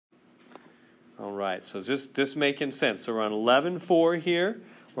All right, so is this making sense? So we're on 11.4 here.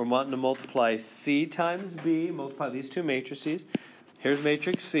 We're wanting to multiply C times B, multiply these two matrices. Here's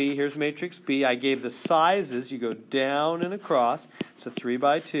matrix C, here's matrix B. I gave the sizes. You go down and across. It's a 3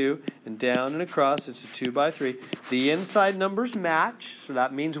 by 2, and down and across, it's a 2 by 3. The inside numbers match, so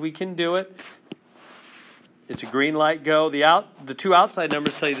that means we can do it. It's a green light go. The two outside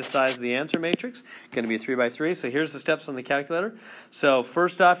numbers tell you the size of the answer matrix. Going to be a 3 by 3. So here's the steps on the calculator. So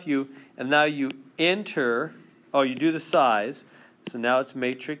first off, now you enter, you do the size. So now it's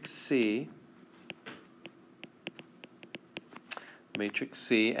matrix C. Matrix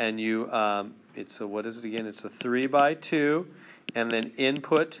C, and what is it again? It's a 3 by 2, and then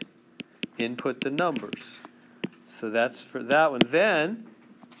input the numbers. So that's for that one. Then,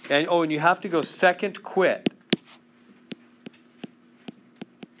 and you have to go second quit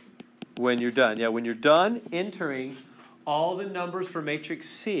when you're done. Yeah, when you're done entering all the numbers for matrix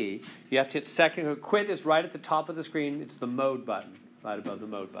C, you have to hit second. Quit is right at the top of the screen. It's the mode button, right above the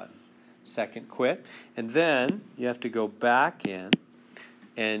mode button. Second quit, and then you have to go back in,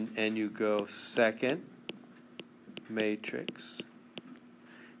 and you go second matrix,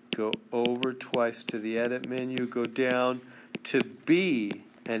 go over twice to the edit menu, go down to B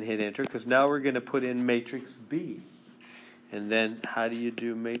and hit enter, because now we're going to put in matrix B. And then how do you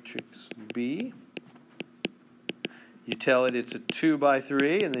do matrix B? You tell it it's a 2 by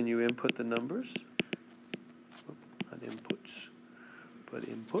 3, and then you input the numbers. Not inputs, but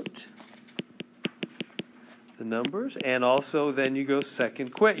input the numbers, and also then you go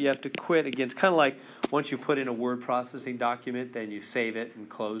second quit. You have to quit again. It's kind of like once you put in a word processing document, then you save it and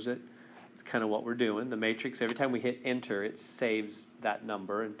close it. It's kind of what we're doing. The matrix, every time we hit enter, it saves that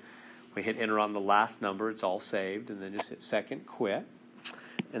number, and we hit enter on the last number, it's all saved, and then just hit second quit.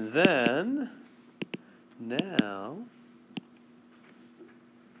 And then now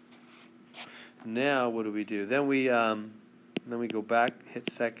what do we do? Then we go back, hit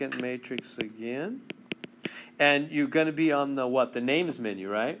second matrix again. And you're going to be on the names menu,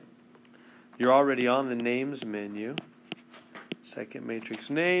 right? You're already on the names menu. Second matrix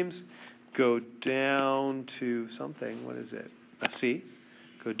names. Go down to something. What is it? A C.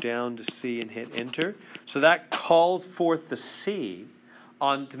 Go down to C and hit enter. So that calls forth the C.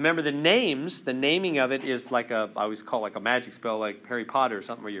 Remember the names, the naming of it is I always call like a magic spell, like Harry Potter or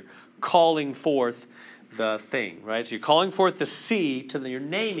something, where you're calling forth the thing, right? So you're calling forth the C, you're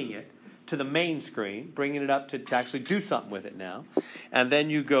naming it to the main screen, bringing it up to actually do something with it now. And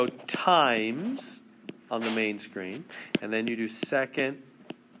then you go times on the main screen, and then you do second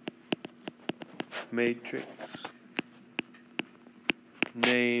matrix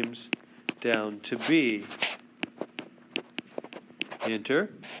names down to B. Enter,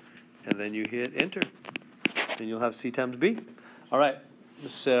 and then you hit enter, and you'll have C times B. All right,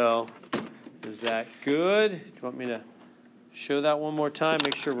 so is that good? Do you want me to show that one more time?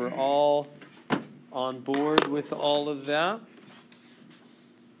 Make sure we're all on board with all of that.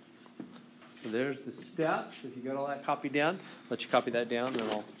 So there's the steps. If you got all that copied down, let you copy that down, then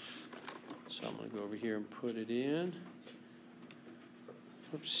so I'm going to go over here and put it in.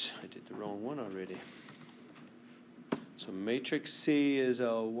 Oops, I did the wrong one already. So matrix C is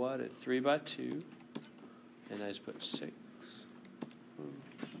a 3 by 2, and I just put 6.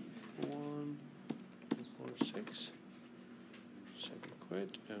 1, 4, 6. Second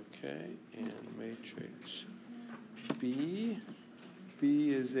quit, okay, and matrix B. B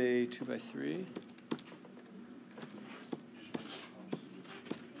is a 2 by 3.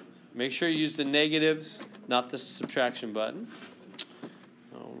 Make sure you use the negatives, not the subtraction button.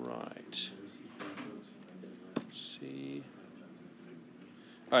 All right. C.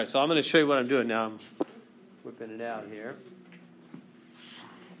 All right, so I'm going to show you what I'm doing now. I'm whipping it out here.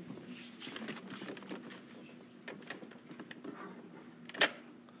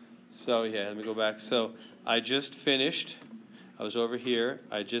 So, let me go back. So, I just finished. I was over here.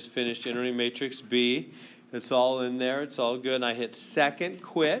 I just finished entering matrix B. It's all in there. It's all good. And I hit second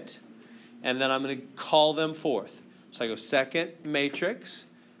quit. And then I'm going to call them forth. So I go second matrix.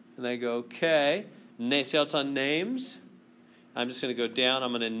 And I go, okay. See how it's on names? I'm just going to go down.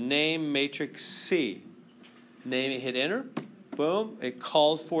 I'm going to name matrix C. Name it, hit enter. Boom. It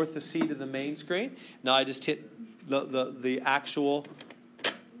calls forth the C to the main screen. Now I just hit the actual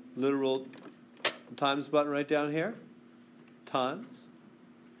literal times button right down here. Times.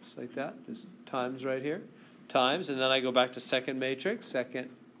 Just like that. Just times right here. Times. And then I go back to second matrix.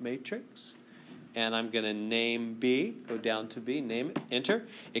 And I'm going to name B. Go down to B. Name it. Enter.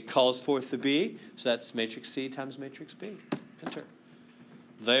 It calls forth the B. So that's matrix C times matrix B. Enter.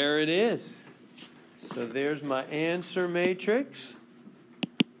 There it is. So there's my answer matrix.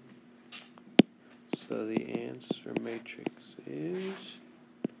 So the answer matrix is,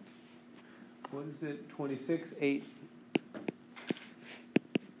 what is it? 26, 8,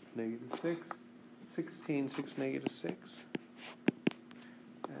 negative 6, 16, 6, negative 6,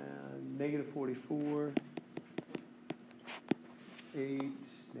 and negative 44, 8,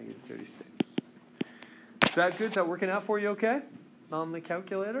 negative 36. Is that good? Is that working out for you okay on the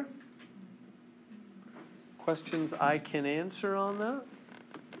calculator? Questions I can answer on that?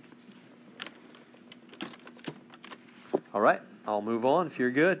 All right, I'll move on if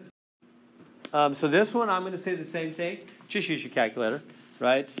you're good. So this one, I'm going to say the same thing. Just use your calculator,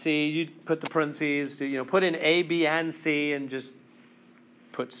 right? C, you put the parentheses, put in A, B, and C, and just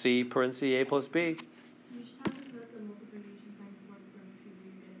put C, parentheses, A plus B. You just have to put the multiplication sign before the parentheses or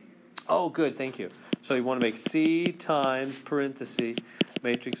you get an error. Oh, good, thank you. So you want to make C times parentheses,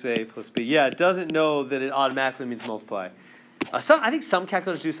 matrix A plus B. Yeah, it doesn't know that it automatically means multiply. I think some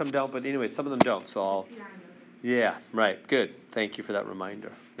calculators do, some don't, but anyway, some of them don't. So yeah, right, good. Thank you for that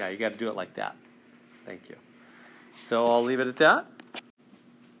reminder. Yeah, you got to do it like that. Thank you. So I'll leave it at that.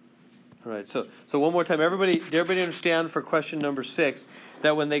 All right, so one more time. Did everybody understand for question number 6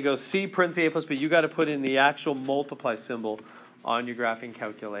 that when they go C parentheses A plus B, you got to put in the actual multiply symbol on your graphing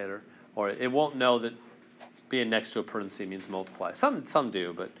calculator, or it won't know that being next to a parenthesis means multiply. Some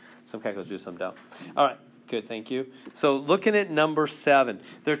do, but some calculators do, some don't. All right, good, thank you. So looking at number 7,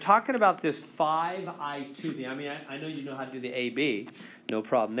 they're talking about this 5i2 thing. I mean, I know you know how to do the AB. No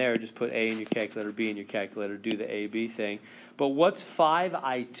problem there. Just put A in your calculator, B in your calculator, do the AB thing. But what's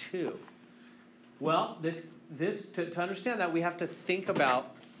 5i2? Well, to understand that, we have to think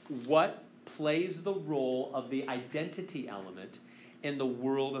about what plays the role of the identity element in the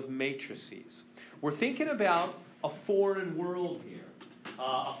world of matrices. We're thinking about a foreign world here,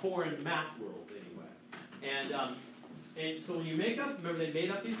 a foreign math world anyway. And so when you remember they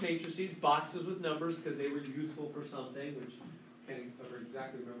made up these matrices, boxes with numbers because they were useful for something, which I can't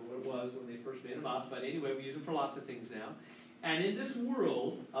exactly remember what it was when they first made them up, but anyway, we use them for lots of things now. And in this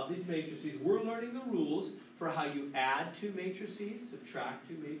world of these matrices, we're learning the rules for how you add two matrices, subtract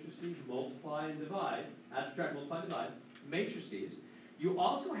two matrices, multiply and divide, add, subtract, multiply, and divide, matrices. You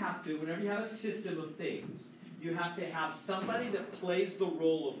also have to, whenever you have a system of things, you have to have somebody that plays the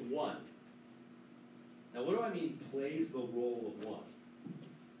role of 1. Now, what do I mean, plays the role of 1?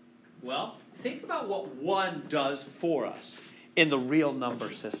 Well, think about what 1 does for us in the real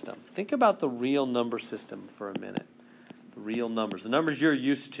number system. Think about the real number system for a minute. The real numbers. The numbers you're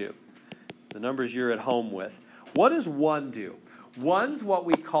used to. The numbers you're at home with. What does 1 do? 1's what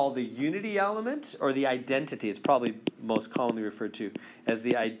we call the unity element, or the identity. It's probably most commonly referred to as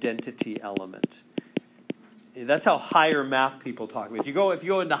the identity element. That's how higher math people talk. If you go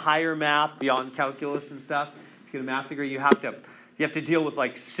into higher math beyond calculus and stuff, if you get a math degree, you have to deal with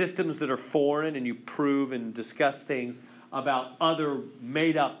like systems that are foreign, and you prove and discuss things about other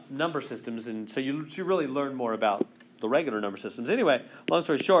made-up number systems, and so you really learn more about the regular number systems. Anyway, long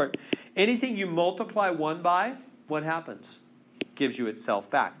story short, anything you multiply 1 by, what happens? Gives you itself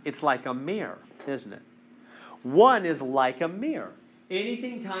back. It's like a mirror, isn't it? 1 is like a mirror.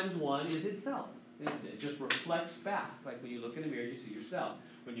 Anything times 1 is itself, isn't it? It just reflects back. Like when you look in a mirror, you see yourself.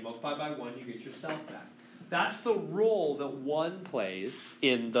 When you multiply by 1, you get yourself back. That's the role that 1 plays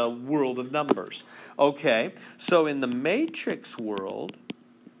in the world of numbers. Okay, so in the matrix world,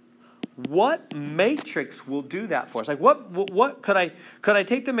 what matrix will do that for us? Like what could I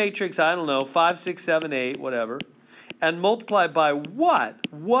take the matrix, I don't know, 5, 6, 7, 8, whatever, and multiply by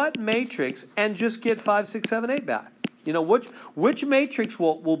what matrix, and just get 5, 6, 7, 8 back? You know, which matrix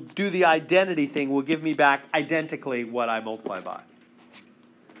will do the identity thing, will give me back identically what I multiply by?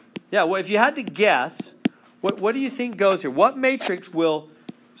 Yeah, well, if you had to guess, what do you think goes here? What matrix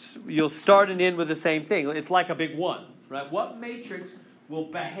you'll start and end with the same thing? It's like a big 1, right? What matrix will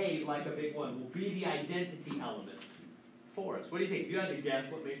behave like a big 1, will be the identity element for us? What do you think? If you had to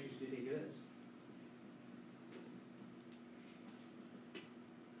guess, what matrix do you think it is?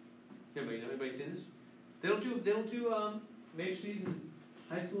 Anybody seen this? They don't do matrices in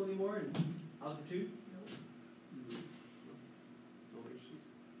high school anymore in algebra 2? No. No matrices.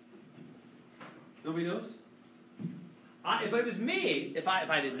 Nobody knows? If it was me, if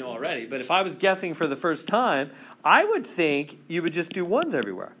I didn't know already, but if I was guessing for the first time, I would think you would just do 1s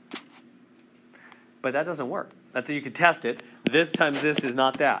everywhere. But that doesn't work. That's how you could test it. This times this is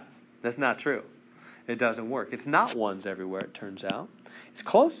not that. That's not true. It doesn't work. It's not 1s everywhere, it turns out. It's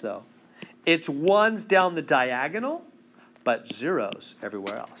close, though. It's 1s down the diagonal, but 0s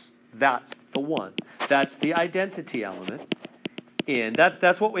everywhere else. That's the 1. That's the identity element. And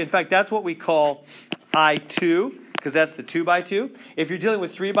that's what we call I2, because that's the 2 by 2. If you're dealing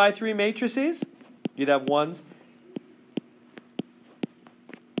with 3 by 3 matrices, You'd have ones.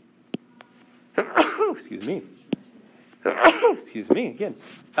 Excuse me. Excuse me again.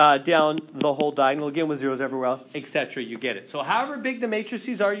 Down the whole diagonal again with zeros everywhere else, etc. You get it. So however big the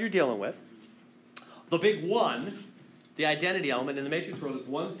matrices are you're dealing with, the big one, the identity element in the matrix world is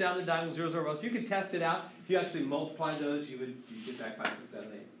ones down the diagonal, zeros everywhere else. You can test it out. If you actually multiply those, you get back 5, 6, 7,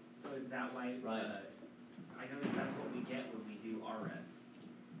 8. So is that why? Right. I notice that's what we get when we do RF.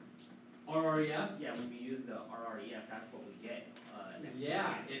 RREF? Yeah, when we use the RREF, that's what we get.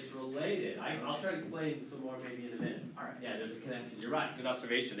 Yeah, it's related. I'll try to explain some more maybe in a minute. All right. Yeah, there's a connection. You're right. Good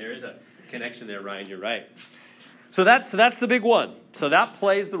observation. There is a connection there, Ryan. You're right. So that's the big one. So that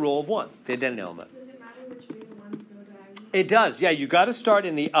plays the role of one, the identity element. Does it matter which way the ones go diagonal? It does. Yeah, you got to start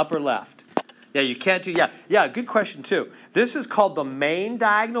in the upper left. Yeah, you can't do, yeah, good question too. This is called the main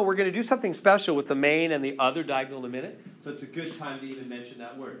diagonal. We're going to do something special with the main and the other diagonal in a minute. So it's a good time to even mention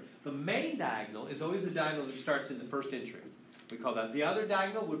that word. The main diagonal is always a diagonal that starts in the first entry. We call that. The other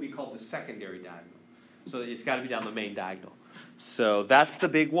diagonal would be called the secondary diagonal. So it's got to be down the main diagonal. So that's the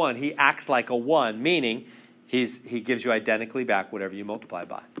big one. He acts like a 1, meaning he gives you identically back whatever you multiply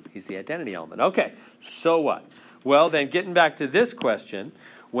by. He's the identity element. Okay, so what? Well, then getting back to this question,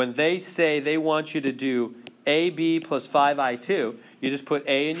 when they say they want you to do AB plus 5I2, you just put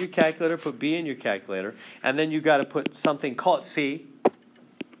A in your calculator, put B in your calculator, and then you got to put something, call it C,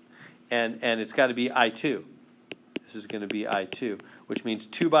 and it's got to be I2. This is going to be I2, which means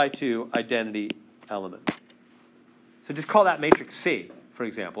 2 by 2 identity element. So just call that matrix C, for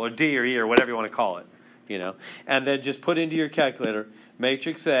example, or D or E or whatever you want to call it, you know. And then just put into your calculator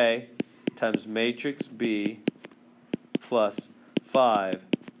matrix A times matrix B plus 5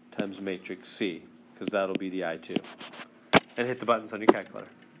 times matrix C, because that'll be the I2. And hit the buttons on your calculator.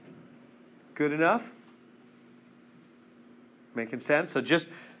 Good enough? Making sense? So just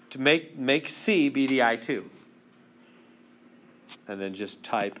to make C be the I2. And then just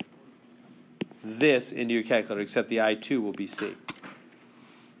type this into your calculator, except the I2 will be C.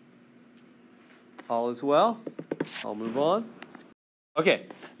 All is well? I'll move on. Okay,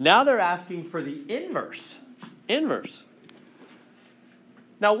 now they're asking for the inverse. Inverse.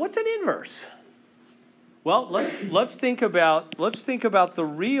 Now, what's an inverse? Well, let's think about the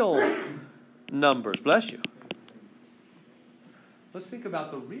real numbers. Bless you. Let's think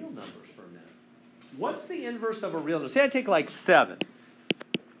about the real numbers for a minute. What's the inverse of a real number? Say I take like 7.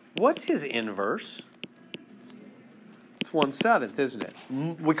 What's his inverse? It's 1/7, isn't it?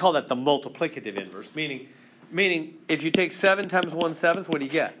 We call that the multiplicative inverse, meaning if you take 7 times 1/7, what do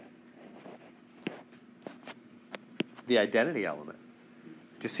you get? The identity element.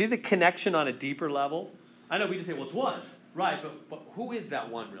 Do you see the connection on a deeper level? I know we just say, well, it's 1. Right, but who is that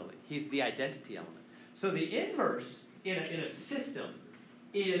 1 really? He's the identity element. So the inverse in a system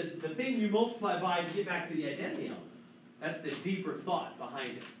is the thing you multiply by to get back to the identity element. That's the deeper thought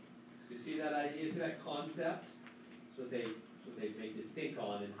behind it. You see that idea? You see that concept? So they make you think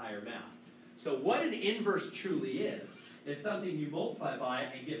on in higher math. So what an inverse truly is something you multiply by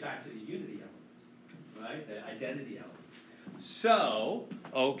and get back to the unity element, right? The identity element. So,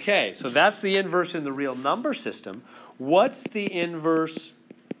 okay, so that's the inverse in the real number system. What's the inverse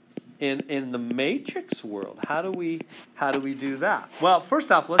in the matrix world? How do we do that? Well,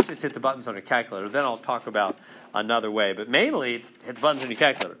 first off, let's just hit the buttons on a calculator. Then I'll talk about another way. But mainly, it's hit the buttons on your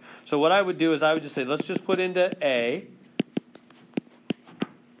calculator. So what I would do is I would just say, let's just put into A.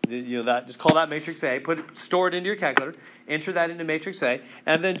 Just call that matrix A. Store it into your calculator. Enter that into matrix A,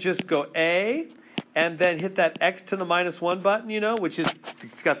 and then just go A, and then hit that X to the -1 button, which is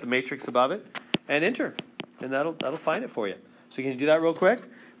it's got the matrix above it, and enter, and that'll find it for you. So can you do that real quick?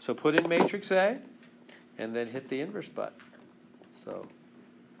 So put in matrix A, and then hit the inverse button. So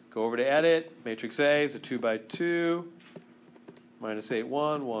go over to edit. Matrix A is a 2 by 2. -8,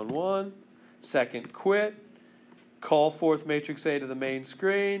 1, 1, 1. Second quit. Call forth matrix A to the main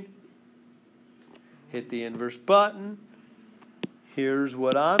screen. Hit the inverse button. Here's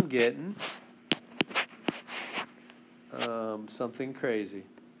what I'm getting. Something crazy.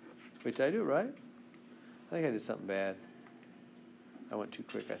 Wait, did I do it right? I think I did something bad. I went too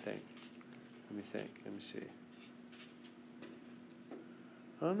quick, I think. Let me think. Let me see.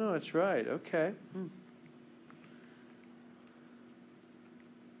 Oh, no, it's right. Okay.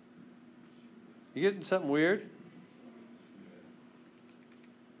 You getting something weird?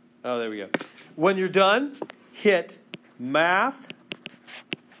 Oh, there we go. When you're done, hit math,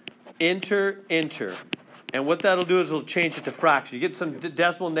 enter. And what that'll do is it'll change it to fraction. You get some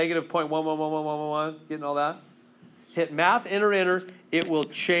decimal negative 0.1111111. Getting all that? Hit math, enter. It will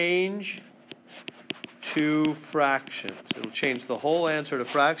change two fractions. It'll change the whole answer to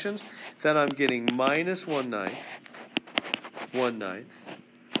fractions. Then I'm getting minus 1/9, 1/9,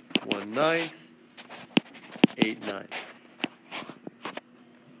 1/9, 8/9.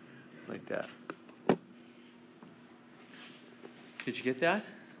 Like that. Did you get that?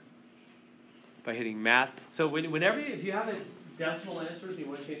 By hitting math. So whenever if you have a decimal answers and you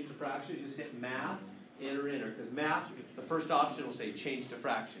want to change to fractions, you just hit math, enter. Because math, the first option will say change to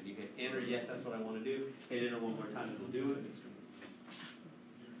fraction. You hit enter, yes, that's what I want to do. Hit enter one more time, it'll do it.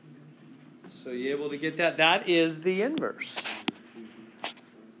 So you're able to get that? That is the inverse.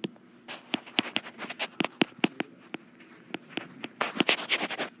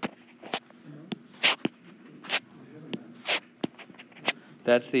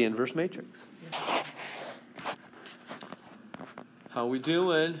 That's the inverse matrix. How we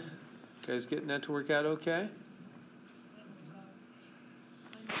doing? You guys getting that to work out okay?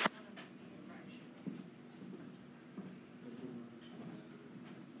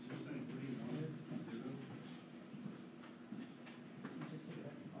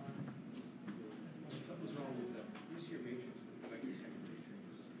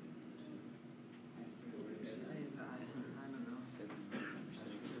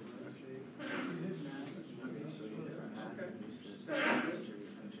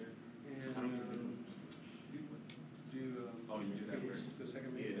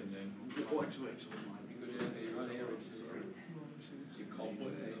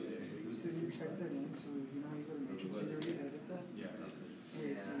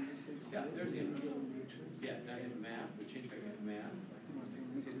 Yeah, there's the inverse. Yeah, now you have math. We change back to math.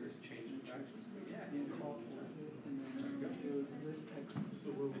 Change the fractions. Yeah. You call for it, and then it was this X.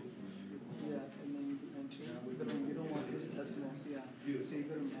 Yeah, and then you enter. But then you don't want this decimals, yeah. So you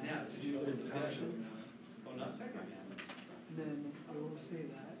go to math, you go to fraction. Oh, not second math. Then I will say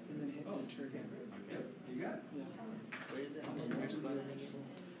that, and then hit enter again. Okay, you got it. Yeah. Where is that inverse button again?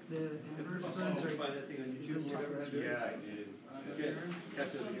 The inverse Did buttons you are. find that thing on YouTube? Yeah, I did. Good.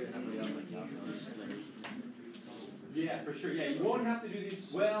 That's really good. Yeah, for sure. Yeah, you won't have to do these.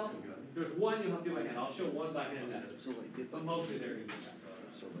 Well, there's one you'll have to do by hand. I'll show one by hand method. But mostly they're going to do that.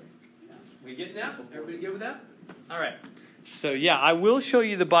 We getting that? Everybody good with that? All right. So yeah, I will show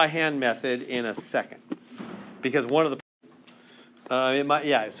you the by hand method in a second. Because one of the it might,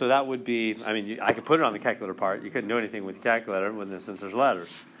 yeah, so that would be, I mean, I could put it on the calculator part. You couldn't do anything with the calculator since there's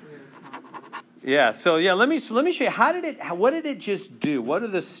letters. Yeah, so yeah, let me show you what did it just do? What are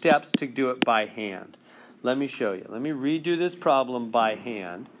the steps to do it by hand? Let me show you. Let me redo this problem by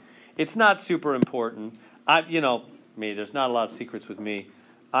hand. It's not super important. There's not a lot of secrets with me.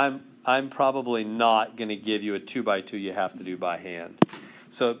 I'm probably not going to give you a 2x2 you have to do by hand.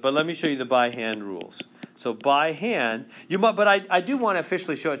 But let me show you the by hand rules. So by hand, but I do want to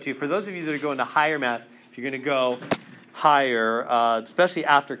officially show it to you. For those of you that are going to higher math, if you're going to go higher, especially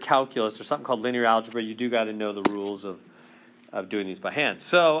after calculus or something called linear algebra, you do got to know the rules of doing these by hand.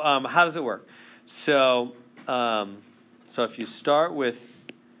 So how does it work? So if you start with,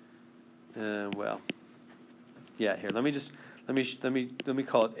 here. Let me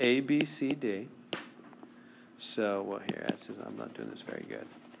call it A, B, C, D. So here it says I'm not doing this very good.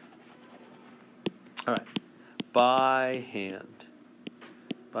 All right, by hand.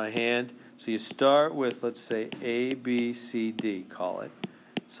 So you start with, let's say, A, B, C, D, call it.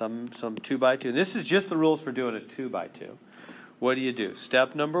 Some 2x2. And this is just the rules for doing a 2x2. What do?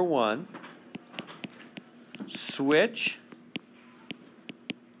 Step number 1, switch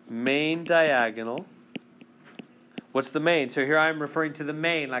main diagonal. What's the main? So here I'm referring to the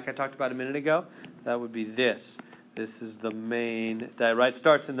main, like I talked about a minute ago. That would be this. This is the main. That right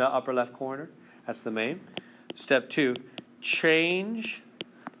starts in the upper left corner. That's the main. Step 2, change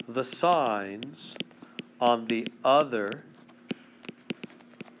the signs on the other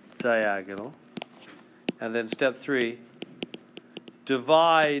diagonal. And then step 3,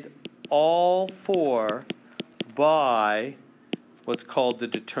 divide all 4 by what's called the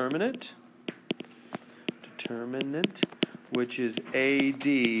determinant, which is AD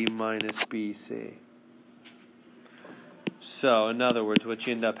minus BC. So, in other words, what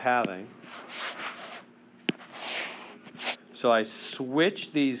you end up having, so I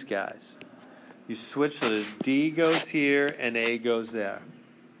switch these guys. You switch so that D goes here and A goes there.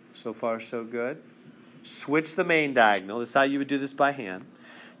 So far, so good. Switch the main diagonal. This is how you would do this by hand.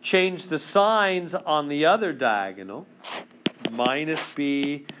 Change the signs on the other diagonal. Minus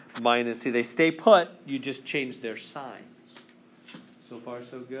B, minus C. They stay put. You just change their signs. So far,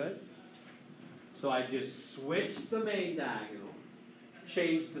 so good. So I just switch the main diagonal,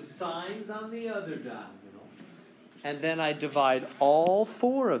 change the signs on the other diagonal, and then I divide all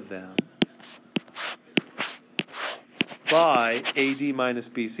 4 of them by AD minus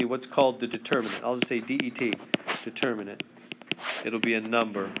BC, what's called the determinant. I'll just say DET, determinant. It'll be a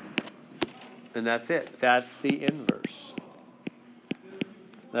number. And that's it. That's the inverse.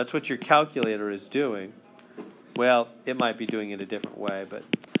 That's what your calculator is doing. Well, it might be doing it a different way, but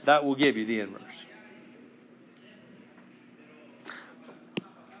that will give you the inverse.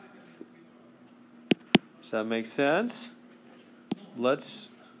 Does that make sense? Let's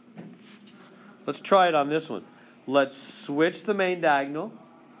try it on this one. Let's switch the main diagonal.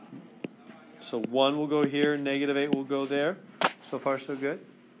 So 1 will go here, negative 8 will go there. So far, so good.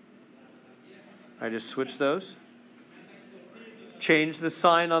 I just switch those. Change the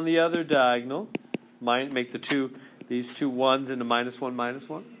sign on the other diagonal. Make these two ones into -1,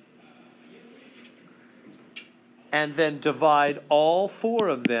 -1. And then divide all 4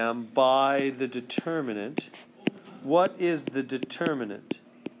 of them by the determinant. What is the determinant?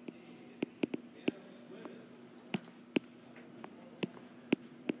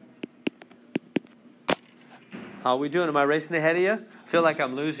 How are we doing? Am I racing ahead of you? I feel like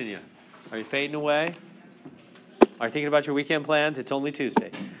I'm losing you. Are you fading away? Are you thinking about your weekend plans? It's only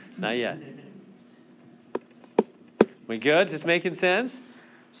Tuesday. Not yet. We good? Is this making sense?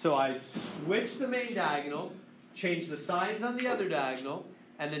 So I switch the main diagonal, change the signs on the other diagonal,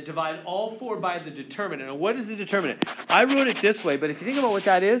 and then divide all 4 by the determinant. And what is the determinant? I wrote it this way, but if you think about what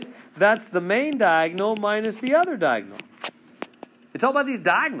that is, that's the main diagonal minus the other diagonal. It's all about these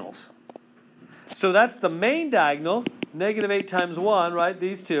diagonals. So that's the main diagonal, negative 8 times 1, right?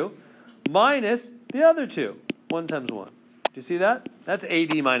 These two, minus the other two, 1 times 1. Do you see that? That's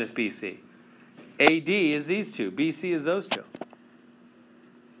AD minus BC. AD is these two. BC is those two.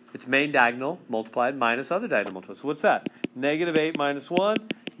 It's main diagonal multiplied minus other diagonal multiplied. So what's that? Negative 8 minus 1,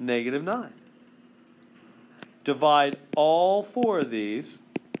 negative 9. Divide all 4 of these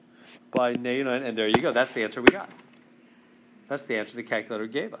by negative 9, and there you go. That's the answer we got. That's the answer the calculator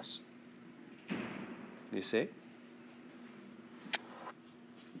gave us. You see?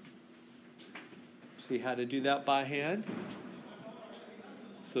 See how to do that by hand?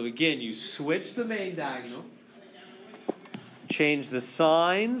 So again, you switch the main diagonal, change the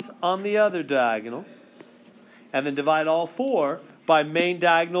signs on the other diagonal, and then divide all 4 by main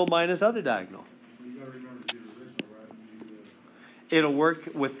diagonal minus other diagonal. You got to remember to do the original, right? It'll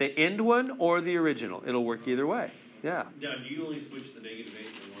work with the end one or the original. It'll work either way. Yeah. Now, do you only switch the negative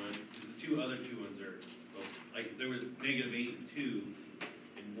 8 to 1? Because the other two ones are, well, like there was negative 8 and 2,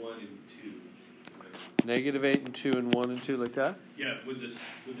 and 1 and 2. Negative 8 and 2 and 1 and 2 like that? Yeah, would the 2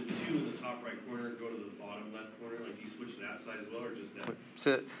 in the top right corner go to the bottom left corner? Like, do you switch that side as well, or just that?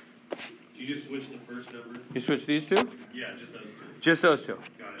 So Do you just switch the first number? you switch these two? Yeah, just those two. Just those two.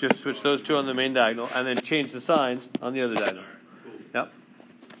 Got it. Just switch those two on the main diagonal and then change the signs on the other diagonal. All right, cool. Yep.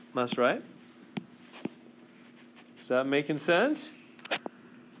 That's right. Is that making sense?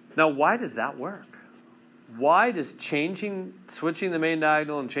 Now, why does that work? Why does switching the main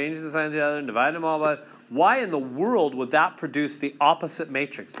diagonal and changing the sign of the other and dividing them all by, why in the world would that produce the opposite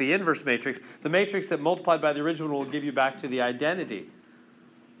matrix, the inverse matrix, the matrix that multiplied by the original will give you back to the identity?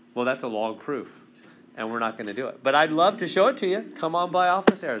 Well, that's a long proof, and we're not going to do it. But I'd love to show it to you. Come on by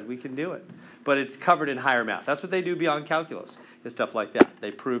office hours. We can do it. But it's covered in higher math. That's what they do beyond calculus, is stuff like that.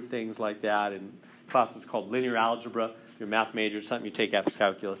 They prove things like that in classes called linear algebra. If you're a math major, it's something you take after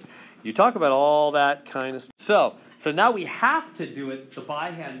calculus. You talk about all that kind of stuff. So now we have to do it the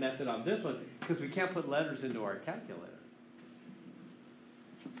by hand method on this one because we can't put letters into our calculator.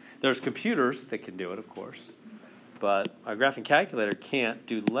 There's computers that can do it, of course. But our graphing calculator can't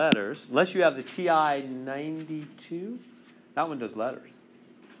do letters unless you have the TI-92. That one does letters.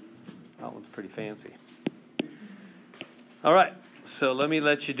 That one's pretty fancy. All right, so let me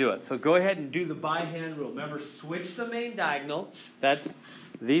let you do it. So go ahead and do the by hand rule. Remember, switch the main diagonal. That's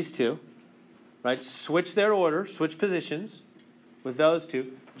these two. Right? Switch their order, switch positions with those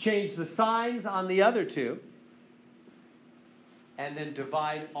two. Change the signs on the other two. And then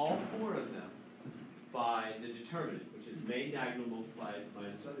divide all 4 of them by the determinant, which is main diagonal multiplied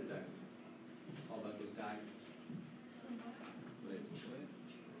minus other diagonal. It's all about those diagonals.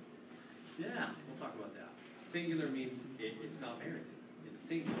 Yeah, we'll talk about that. Singular means it's not married. It's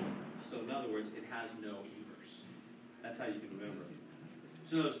singular. So in other words, it has no inverse. That's how you can remember it.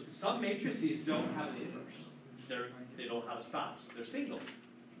 So some matrices don't have an inverse. They don't have a spouse. They're single.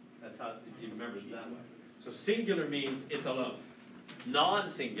 That's how you remember it that way. So singular means it's alone.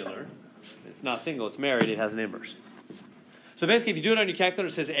 Non-singular, it's not single, it's married, it has an inverse. So basically, if you do it on your calculator,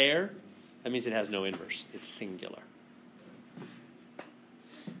 it says air, that means it has no inverse. It's singular.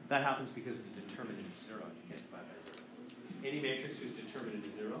 That happens because the determinant is 0. You can't divide by 0. Any matrix whose determinant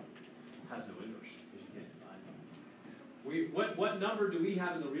is 0 has no inverse because you can't divide them. What number do we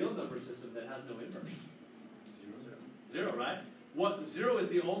have in the real number system that has no inverse? 0, right? 0 is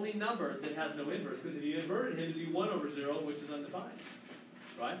the only number that has no inverse, because if you inverted it, it'd be 1 over 0, which is undefined.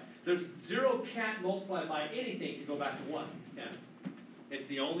 Right? 0 can't multiply by anything to go back to 1, can it? It's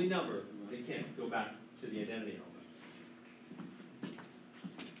the only number that can't go back to the identity element.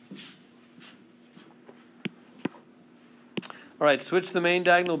 All right, switch the main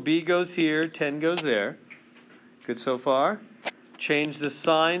diagonal. B goes here, 10 goes there. Good so far. Change the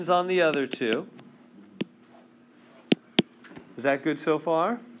signs on the other two. Is that good so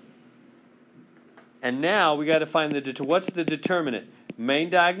far? And now we got to find what's the determinant? Main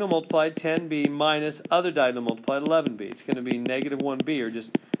diagonal multiplied 10b minus other diagonal multiplied 11b. It's going to be negative 1b or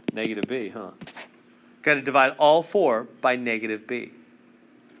just negative b, huh? Got to divide all 4 by negative b.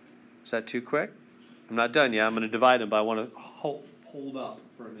 Is that too quick? I'm not done yet. I'm going to divide them, but I want to hold up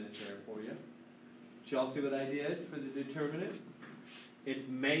for a minute there for you. Did y'all see what I did for the determinant? It's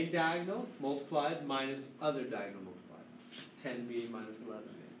main diagonal multiplied minus other diagonal multiplied. 10b minus 11b.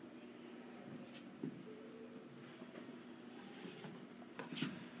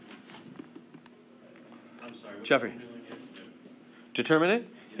 I'm sorry. Jeffrey. Determinant?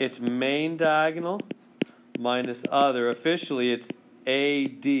 It's main diagonal minus other. Officially, it's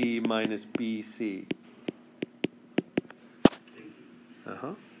AD minus BC.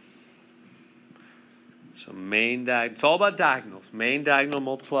 So main diagonal. It's all about diagonals. Main diagonal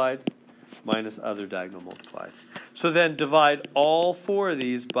multiplied minus other diagonal multiplied. So then divide all 4 of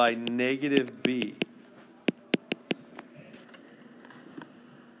these by negative b.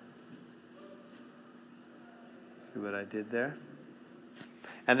 See what I did there?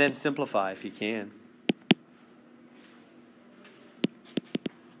 And then simplify if you can.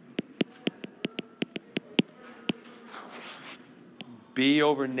 B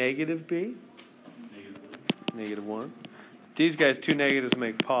over negative b? Negative 1. These guys, 2 negatives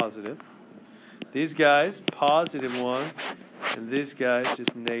make positive. These guys, positive 1. And these guys,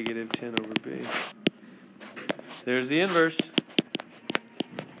 just negative 10 over b. There's the inverse.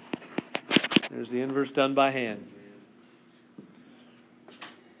 There's the inverse done by hand.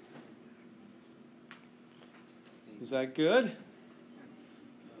 Is that good?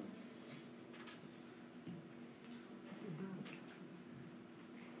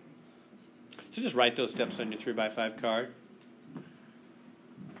 So just write those steps on your 3x5 card.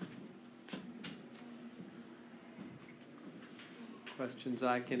 Questions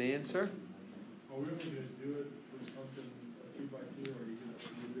I can answer? Are we able to just do it for something 2x2, or do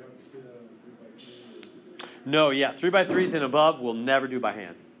we have to fit out a 3x3? No, yeah, 3x3s and above we'll never do by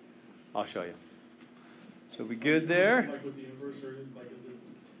hand. I'll show you. So we good there? Like with the inverse, or like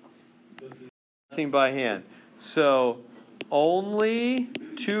does it Nothing by hand. So only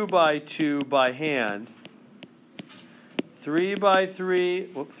 2x2 by hand.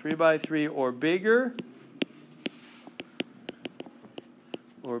 3x3 or bigger.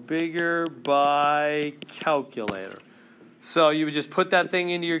 Or bigger by calculator. So you would just put that thing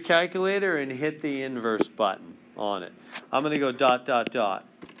into your calculator and hit the inverse button on it. I'm going to go ... Isn't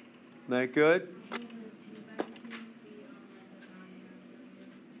that good?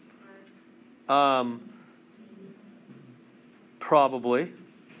 Probably.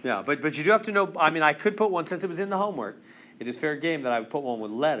 Yeah, but you do have to know, I mean, I could put one, since it was in the homework, it is fair game that I would put one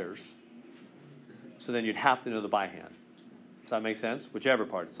with letters. So then you'd have to know the by hand. Does that make sense? Whichever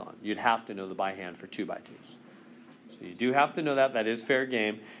part it's on. You'd have to know the by hand for 2x2s. So you do have to know that. That is fair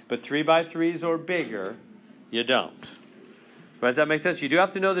game. But 3x3s or bigger, you don't. Does that make sense? You do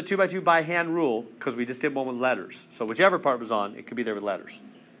have to know the 2x2 by hand rule, because we just did one with letters. So whichever part was on, it could be there with letters.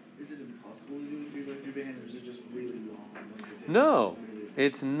 Is it impossible to do 3x3 by hand, or is it just really long? No,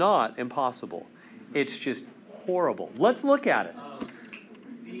 it's not impossible. It's just horrible. Let's look at it.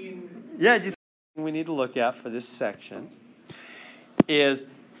 Yeah, just we need to look at for this section is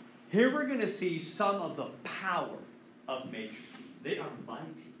here we're going to see some of the power of matrices. They are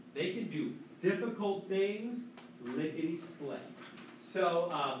mighty. They can do difficult things lickety-split.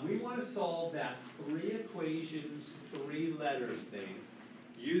 So we want to solve that 3 equations, 3 letters thing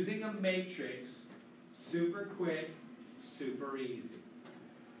using a matrix, super quick, super easy.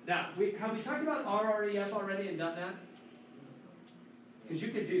 Now, have we talked about RREF already and done that? Because you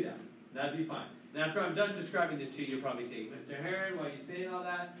could do that. That'd be fine. Now, after I'm done describing this to you, you'll probably think, Mr. Heron, while you're saying all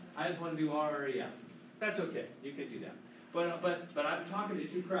that, I just want to do RREF. That's okay. You can do that. But I'm talking to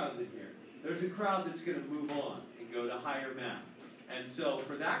 2 crowds in here. There's a crowd that's going to move on and go to higher math. And so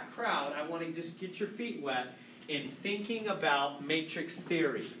for that crowd, I want to just get your feet wet in thinking about matrix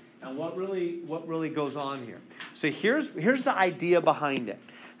theory and what really goes on here. So here's the idea behind it.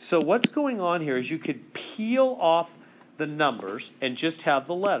 So what's going on here is you could peel off the numbers and just have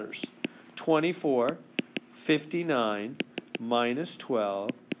the letters. 24, 59, minus 12,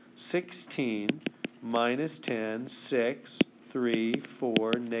 16, minus 10, 6, 3,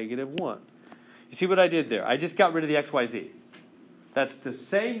 4, negative 1. You see what I did there? I just got rid of the XYZ. That's the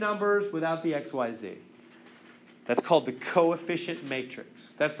same numbers without the XYZ. That's called the coefficient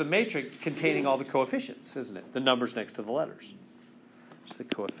matrix. That's the matrix containing all the coefficients, isn't it? The numbers next to the letters. It's the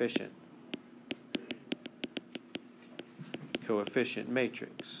coefficient. Coefficient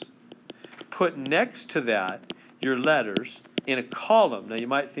matrix. Put next to that your letters in a column. Now you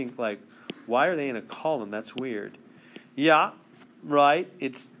might think like, why are they in a column? That's weird. Yeah, right.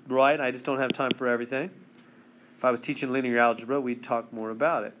 It's right. I just don't have time for everything. If I was teaching linear algebra, we'd talk more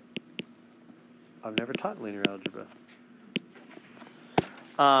about it. I've never taught linear algebra.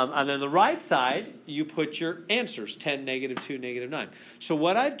 And then the right side, you put your answers, 10, negative 2, negative 9. So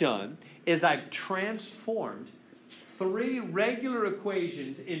what I've done is I've transformed 3 regular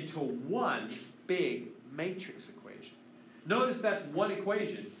equations into one big matrix equation. Notice that's one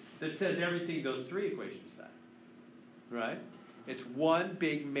equation that says everything those 3 equations say. Right? It's one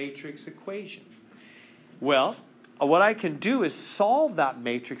big matrix equation. Well, what I can do is solve that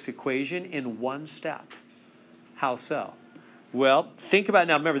matrix equation in one step. How so? Well, think about it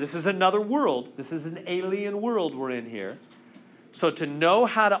now. Remember, this is another world. This is an alien world we're in here. So to know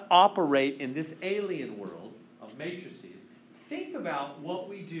how to operate in this alien world of matrices, think about what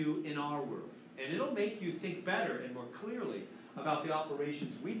we do in our world. And it'll make you think better and more clearly about the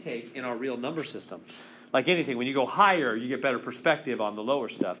operations we take in our real number system. Like anything, when you go higher, you get better perspective on the lower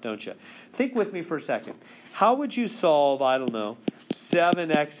stuff, don't you? Think with me for a second. How would you solve, I don't know,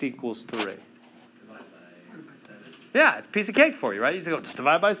 7x equals 3? Divide by 7. Yeah, it's a piece of cake for you, right? You just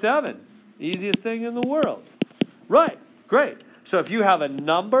divide by 7. Easiest thing in the world. Right, great. So if you have a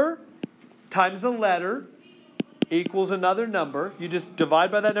number times a letter equals another number, you just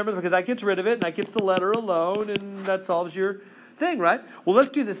divide by that number because that gets rid of it and that gets the letter alone and that solves your thing, right? Well, let's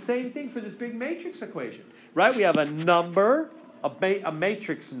do the same thing for this big matrix equation, right? We have a number, a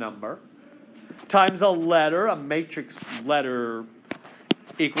matrix number, times a letter, a matrix letter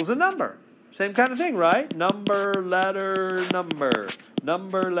equals a number. Same kind of thing, right? Number, letter, number.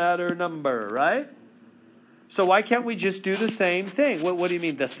 Number, letter, number, right? So why can't we just do the same thing? What do you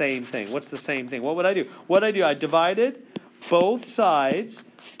mean the same thing? What's the same thing? What would I do? What I do, I divided both sides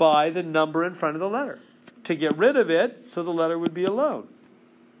by the number in front of the letter to get rid of it so the letter would be alone.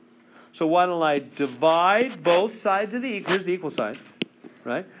 So why don't I divide both sides of the equal, here's the equal sign,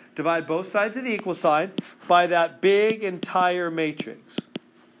 right? Divide both sides of the equal sign by that big entire matrix.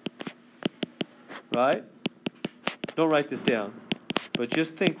 Right? Don't write this down, but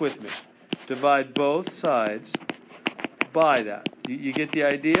just think with me. Divide both sides by that. You get the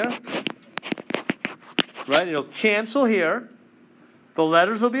idea? Right? It'll cancel here. The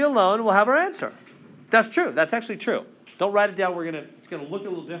letters will be alone. We'll have our answer. That's true. That's actually true. Don't write it down. It's going to look a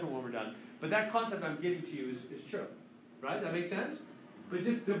little different when we're done. But that concept I'm giving to you is true. Right? Does that make sense? But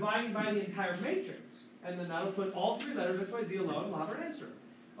just dividing by the entire matrix. And then that'll put all 3 letters, XYZ alone, we'll have our answer.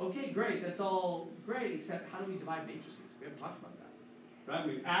 Okay, great. That's all great, except how do we divide matrices? We haven't talked about that. Right?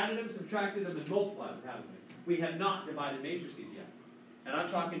 We've added them, subtracted them, and multiplied them, haven't we? We have not divided matrices yet. And I'm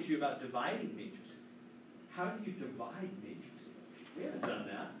talking to you about dividing matrices. How do you divide matrices? We haven't done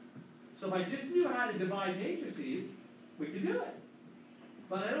that. So if I just knew how to divide matrices, we could do it.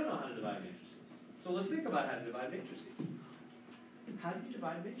 But I don't know how to divide matrices. So let's think about how to divide matrices. How do you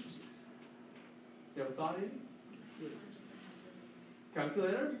divide matrices? You have a thought, Amy?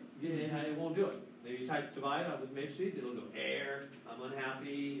 Calculator? Yeah, it won't do it. Maybe you type divide out with matrices, it'll go error, I'm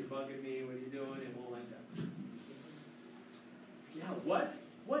unhappy, you're bugging me, what are you doing? It won't like that. Yeah,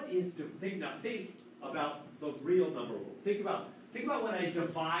 what is think about the real number rule. Think about when I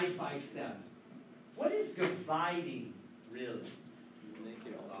divide by 7. What is dividing really? Make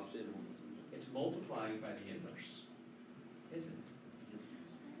it opposite. It's multiplying by the inverse, isn't it?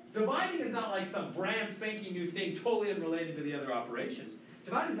 Dividing is not like some brand spanking new thing totally unrelated to the other operations.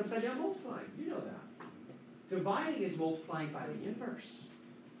 Dividing is upside down multiplying. You know that. Dividing is multiplying by the inverse.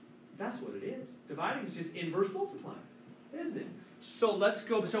 That's what it is. Dividing is just inverse multiplying, isn't it? So let's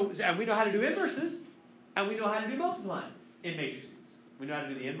go. And we know how to do inverses, and we know how to do multiplying in matrices. We know how to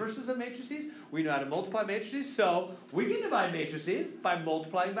do the inverses of matrices. We know how to multiply matrices. So we can divide matrices by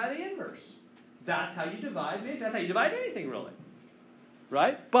multiplying by the inverse. That's how you divide matrices. That's how you divide anything, really.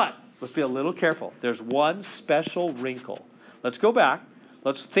 Right? But let's be a little careful. There's one special wrinkle. Let's go back.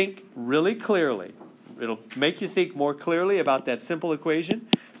 Let's think really clearly. It'll make you think more clearly about that simple equation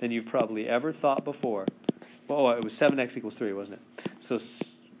than you've probably ever thought before. Oh, it was 7x equals 3, wasn't it? So,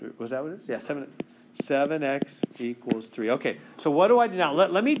 was that what it is? Yeah, 7. 7x equals 3. Okay, so what do I do now?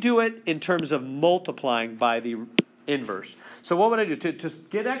 Let me do it in terms of multiplying by the inverse. So what would I do? To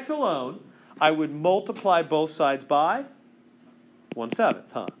get x alone, I would multiply both sides by 1/7,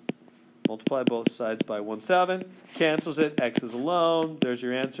 huh? Multiply both sides by 1/7. Cancels it. X is alone. There's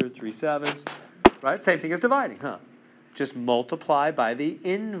your answer, 3/7. Right? Same thing as dividing, huh? Just multiply by the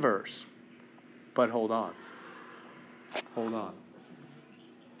inverse. But hold on. Hold on.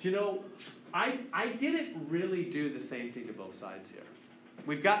 Do you know, I didn't really do the same thing to both sides here.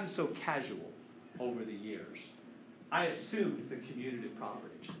 We've gotten so casual over the years. I assumed the commutative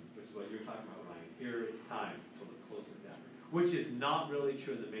property, which is what you're talking about, Ryan. Here it's time to look close at that, which is not really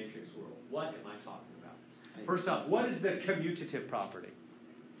true in the matrix world. What am I talking about? First off, what is the commutative property?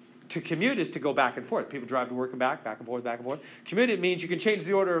 To commute is to go back and forth. People drive to work and back and forth, back and forth. Commute means you can change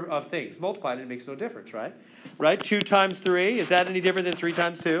the order of things. Multiply it, it makes no difference, right? Right? 2 times 3, is that any different than 3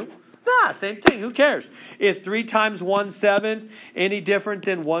 times 2? Nah, same thing. Who cares? Is 3 times 1/7 any different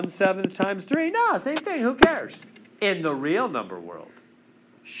than 1/7 times 3? Nah, same thing. Who cares? In the real number world,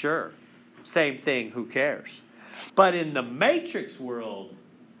 sure. Same thing. Who cares? But in the matrix world,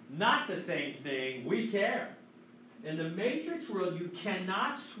 not the same thing. We care. In the matrix world, you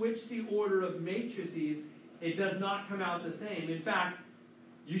cannot switch the order of matrices. It does not come out the same. In fact,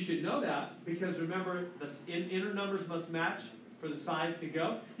 you should know that because remember, the inner numbers must match for the size to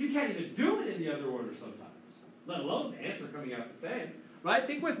go. You can't even do it in the other order sometimes, let alone the answer coming out the same. Right?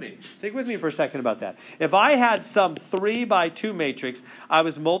 Think with me. Think with me for a second about that. If I had some 3 by 2 matrix, I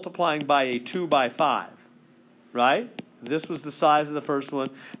was multiplying by a 2 by 5. Right? This was the size of the first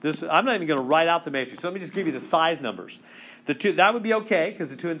one. I'm not even going to write out the matrix. So let me just give you the size numbers. The two, that would be okay because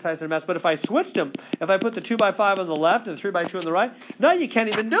the 2 and size are matched. But if I switched them, if I put the 2 by 5 on the left and the 3 by 2 on the right, no, you can't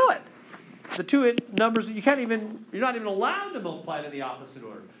even do it. The two numbers, you're not even allowed to multiply it in the opposite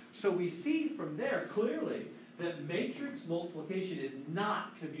order. So we see from there clearly that matrix multiplication is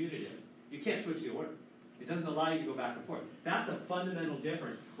not commutative. You can't switch the order. It doesn't allow you to go back and forth. That's a fundamental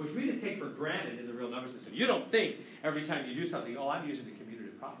difference, which we just take for granted in the real number system. You don't think every time you do something, oh, I'm using the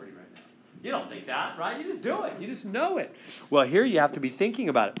commutative property right now. You don't think that, right? You just do it. You just know it. Well, here you have to be thinking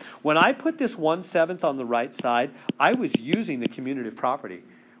about it. When I put this 1/7 on the right side, I was using the commutative property,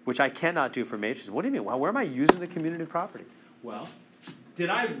 which I cannot do for matrices. What do you mean? Well, where am I using the commutative property? Well,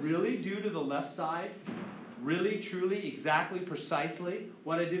 did I really do to the left side, really, truly, exactly, precisely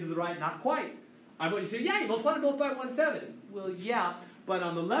what I did to the right? Not quite. You say, yeah, you multiplied them both by 1/7. Well, yeah, but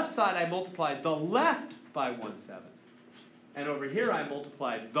on the left side, I multiplied the left by 1/7. And over here, I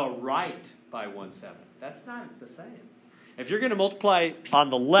multiplied the right by 1/7. That's not the same. If you're going to multiply on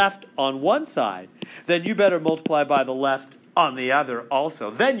the left on one side, then you better multiply by the left on the other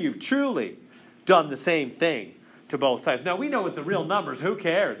also. Then you've truly done the same thing to both sides. Now, we know with the real numbers, who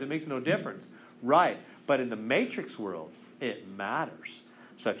cares? It makes no difference. Right. But in the matrix world, it matters.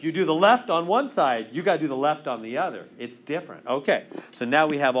 So if you do the left on one side, you got to do the left on the other. It's different. Okay, so now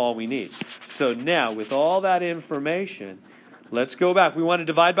we have all we need. So now, with all that information, let's go back. We want to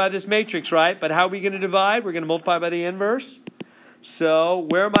divide by this matrix, right? But how are we going to divide? We're going to multiply by the inverse. So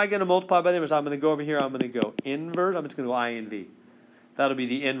where am I going to multiply by the inverse? I'm going to go over here. I'm going to go inverse. I'm just going to go I and V. That'll be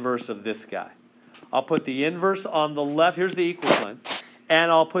the inverse of this guy. I'll put the inverse on the left. Here's the equal sign. And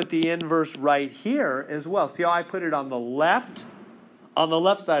I'll put the inverse right here as well. See how I put it on the left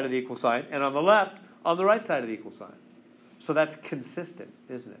side of the equal sign, and on the left, on the right side of the equal sign. So that's consistent,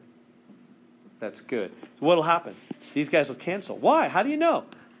 isn't it? That's good. So what will happen? These guys will cancel. Why? How do you know?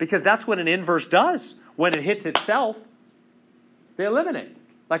 Because that's what an inverse does. When it hits itself, they eliminate.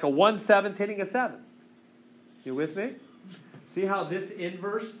 Like a 1/7 hitting a 7. You with me? See how this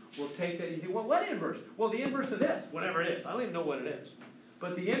inverse will take that? You think, well, what inverse? Well, the inverse of this, whatever it is. I don't even know what it is.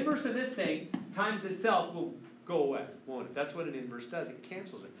 But the inverse of this thing times itself will go away, won't it? That's what an inverse does. It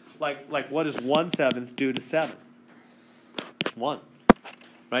cancels it. Like what does 1/7 do to 7? 1.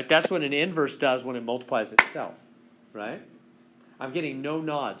 Right? That's what an inverse does when it multiplies itself. Right? I'm getting no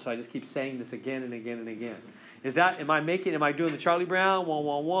nod, so I just keep saying this again and again and again. Am I doing the Charlie Brown, 1,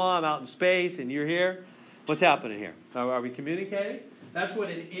 1, 1, I'm out in space and you're here? What's happening here? Are we communicating? That's what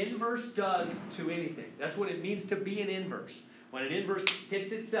an inverse does to anything. That's what it means to be an inverse. When an inverse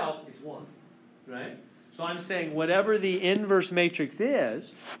hits itself, it's 1. Right? So I'm saying whatever the inverse matrix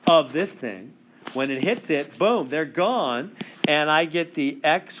is of this thing, when it hits it, boom, they're gone, and I get the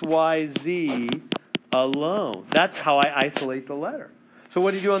X, Y, Z alone. That's how I isolate the letter. So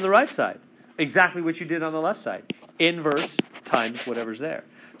what do you do on the right side? Exactly what you did on the left side. Inverse times whatever's there.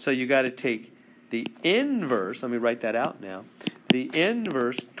 So you got to take the inverse, let me write that out now, the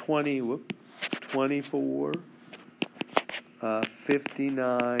inverse 24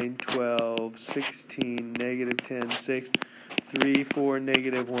 59, 12, 16, negative 10, 6, 3, 4,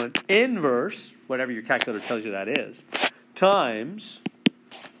 negative 1 inverse, whatever your calculator tells you that is, times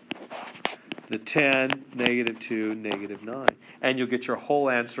the 10, negative 2, negative 9. And you'll get your whole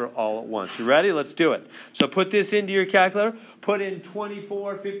answer all at once. You ready? Let's do it. So put this into your calculator. Put in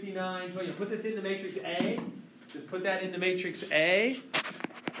 24, 59, 20. Put this into matrix A. Just put that into matrix A.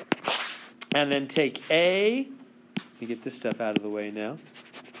 And then take A. Let me get this stuff out of the way now.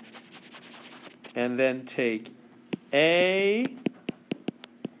 And then take A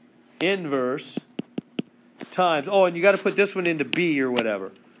inverse times. Oh, and you got to put this one into B or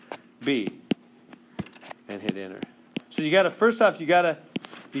whatever. B. And hit enter. So you got to first off you got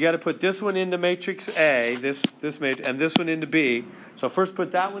to put this one into matrix A, this matrix, and this one into B. So first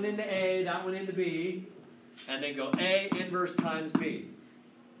put that one into A, that one into B, and then go A inverse times B.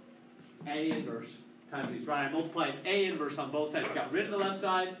 A inverse times B. Right, I multiplied A inverse on both sides. Got rid of the left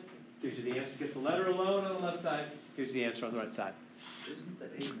side, gives you the answer. Gets the letter alone on the left side, gives you the answer on the right side. Isn't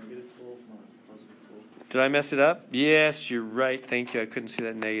that 8 negative 12 not positive 12? Did I mess it up? Yes, you're right. Thank you. I couldn't see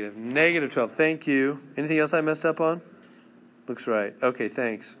that negative. Negative 12. Thank you. Anything else I messed up on? Looks right. Okay,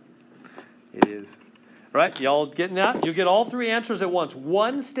 thanks. It is. All right, y'all getting that? You get all three answers at once.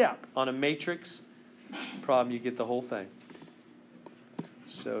 One step on a matrix problem, you get the whole thing.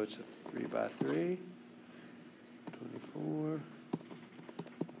 So it's a 3 by 3, 24.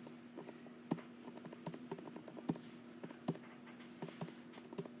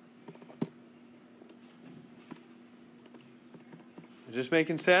 Is this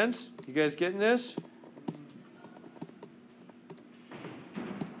making sense? You guys getting this?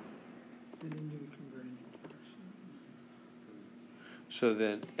 So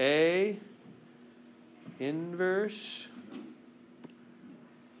then A inverse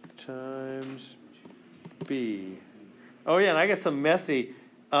times B. Oh yeah, and I got some messy.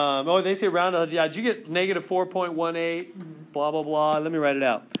 They say round. Yeah, did you get negative 4.18? Blah blah blah. Let me write it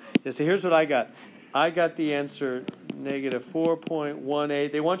out. Yeah, so here's what I got. I got the answer negative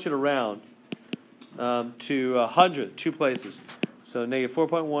 4.18. They want you to round to 100, 2 places. So negative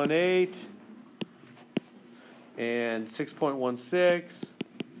 4.18 and 6.16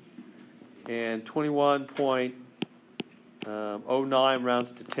 and 21.09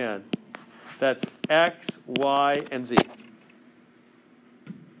 rounds to 10. That's X, Y, and Z.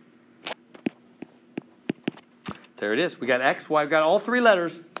 There it is. We got X, Y. We've got all three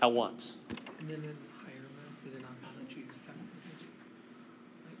letters at once. And then in higher math, do they not let you use calculators?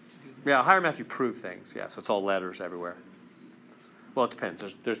 Like, to do Yeah, higher math, you prove things. Yeah, so it's all letters everywhere. Well, it depends.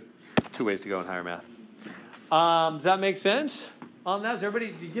 There's 2 ways to go in higher math. Does that make sense on that? Does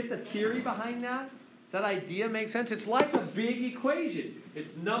everybody, do you get the theory behind that? Does that idea make sense? It's like a big equation.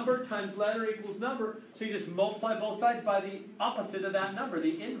 It's number times letter equals number. So you just multiply both sides by the opposite of that number,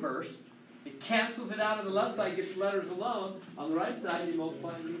 the inverse. It cancels it out on the left side, gets letters alone. On the right side, you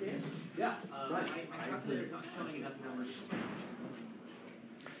multiply and get the answer. Yeah, right. My calculator's not showing enough numbers.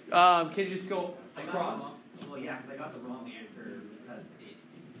 Can you just go across? Well, yeah, because I got the wrong answer because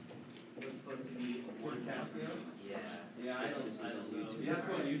it was supposed to be a 1. Yeah. Yeah, I don't know. You have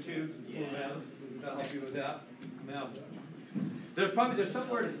to go on YouTube and pull them out. That'll help you with that. Now, there's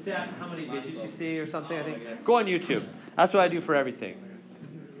somewhere to set how many digits you see or something, I think. Go on YouTube. That's what I do for everything.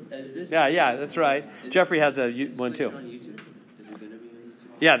 Is this? Yeah, that's right. Jeffrey has one too. On YouTube? Is it going to be on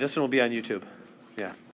YouTube? Yeah, this one will be on YouTube. Yeah.